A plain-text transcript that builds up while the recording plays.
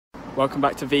Welcome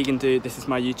back to Vegan Dude. This is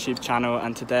my YouTube channel,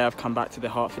 and today I've come back to the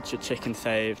Hertfordshire Chicken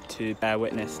Save to bear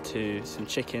witness to some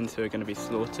chickens who are going to be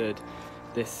slaughtered.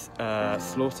 This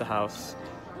slaughterhouse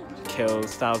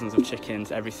kills thousands of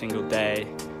chickens every single day.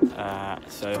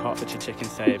 So Hertfordshire Chicken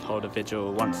Save hold a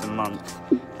vigil once a month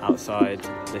outside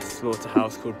this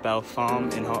slaughterhouse called Bell Farm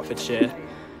in Hertfordshire,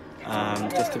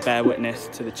 just to bear witness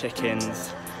to the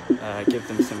chickens, give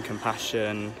them some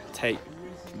compassion, take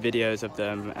videos of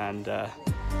them and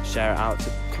share it out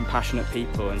to compassionate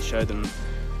people and show them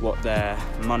what their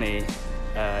money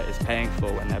is paying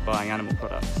for when they're buying animal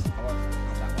products.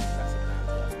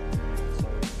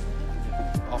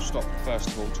 I'll stop first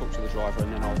of all, talk to the driver,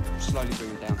 and then I'll slowly bring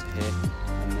him down to here,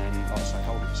 and then like I say,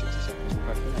 hold it for 60 seconds and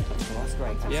we'll go from there. That's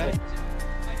great. That's yeah. Great.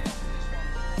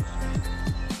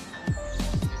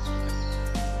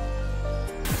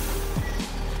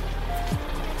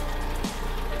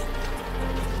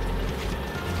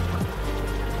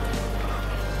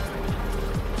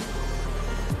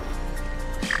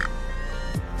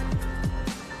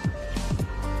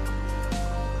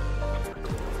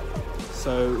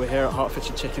 So we're here at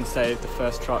Hertfordshire Chicken Save. The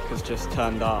first truck has just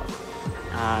turned up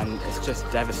and it's just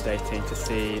devastating to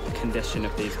see the condition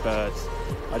of these birds.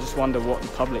 I just wonder what the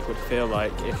public would feel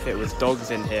like if it was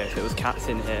dogs in here, if it was cats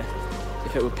in here,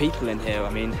 if it were people in here. I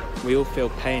mean, we all feel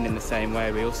pain in the same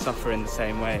way, we all suffer in the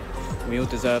same way, we all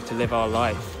deserve to live our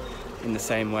life in the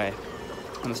same way.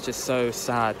 And it's just so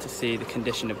sad to see the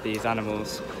condition of these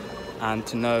animals and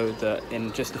to know that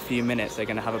in just a few minutes they're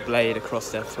going to have a blade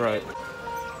across their throat.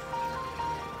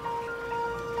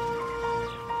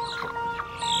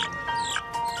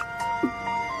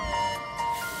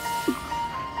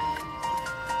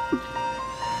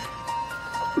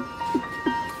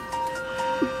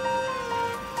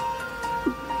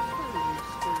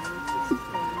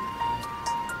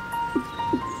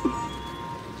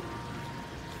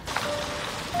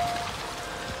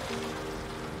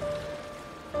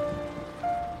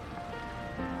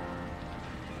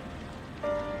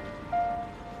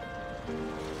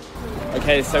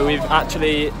 Okay, so we've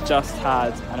actually just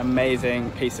had an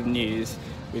amazing piece of news.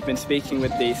 We've been speaking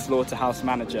with the slaughterhouse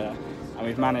manager and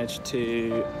we've managed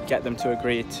to get them to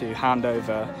agree to hand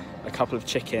over a couple of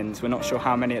chickens. We're not sure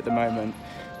how many at the moment.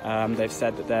 They've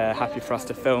said that they're happy for us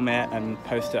to film it and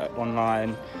post it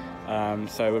online.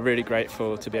 So we're really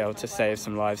grateful to be able to save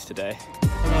some lives today.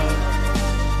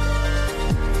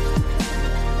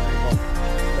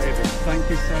 David, thank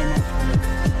you so much.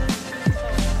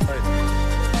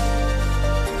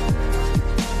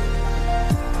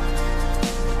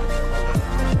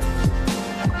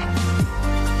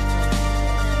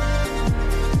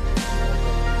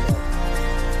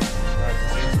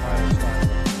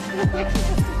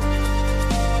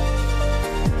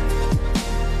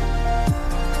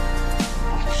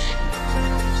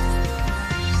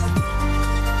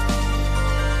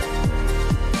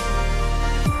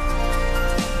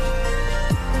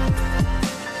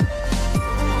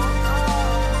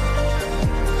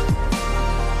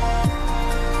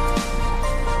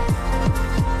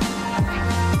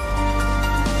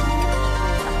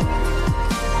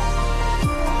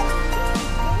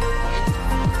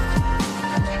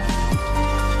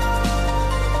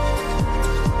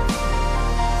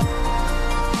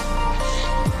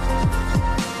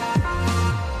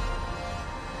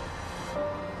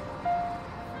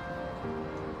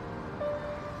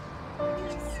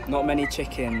 Not many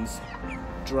chickens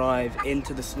drive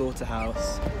into the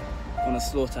slaughterhouse on a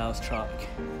slaughterhouse truck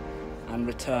and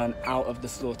return out of the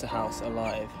slaughterhouse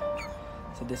alive.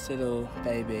 So this little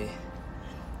baby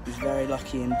is very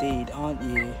lucky indeed, aren't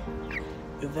you?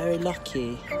 You're very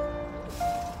lucky.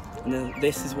 And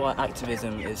this is why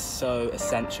activism is so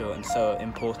essential and so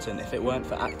important. If it weren't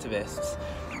for activists,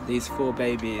 these 4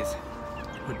 babies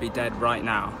would be dead right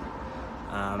now.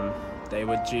 They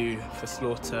were due for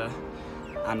slaughter,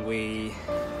 and we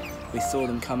saw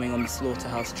them coming on the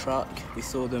slaughterhouse truck. We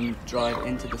saw them drive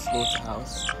into the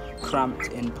slaughterhouse, cramped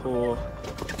in poor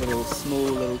small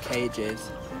little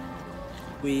cages.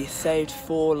 We saved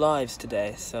 4 lives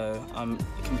today, so I'm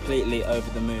completely over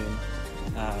the moon.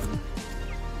 And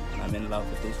I'm in love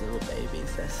with these little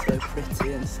babies. They're so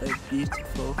pretty and so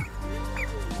beautiful.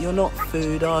 You're not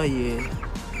food, are you?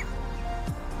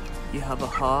 You have a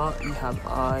heart, you have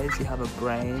eyes, you have a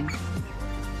brain.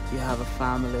 You have a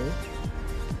family,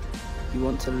 you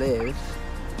want to live,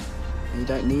 and you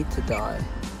don't need to die.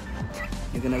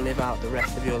 You're going to live out the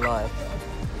rest of your life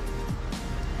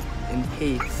in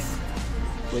peace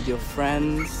with your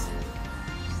friends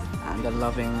and a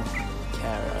loving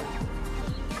carer.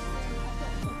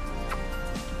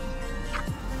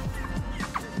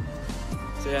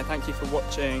 So yeah, thank you for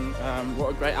watching.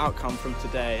 What a great outcome from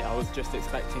today. I was just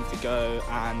expecting to go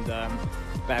and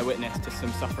bear witness to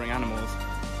some suffering animals.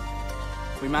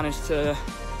 We managed to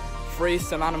free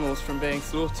some animals from being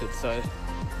slaughtered, so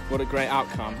what a great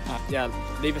outcome. Yeah,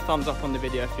 leave a thumbs up on the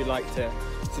video if you'd like to.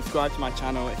 Subscribe to my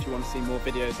channel if you want to see more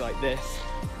videos like this.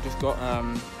 Just got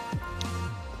a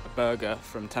burger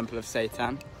from Temple of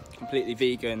Satan, completely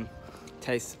vegan,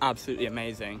 tastes absolutely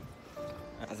amazing,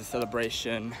 as a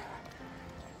celebration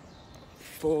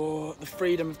for the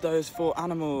freedom of those 4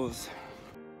 animals.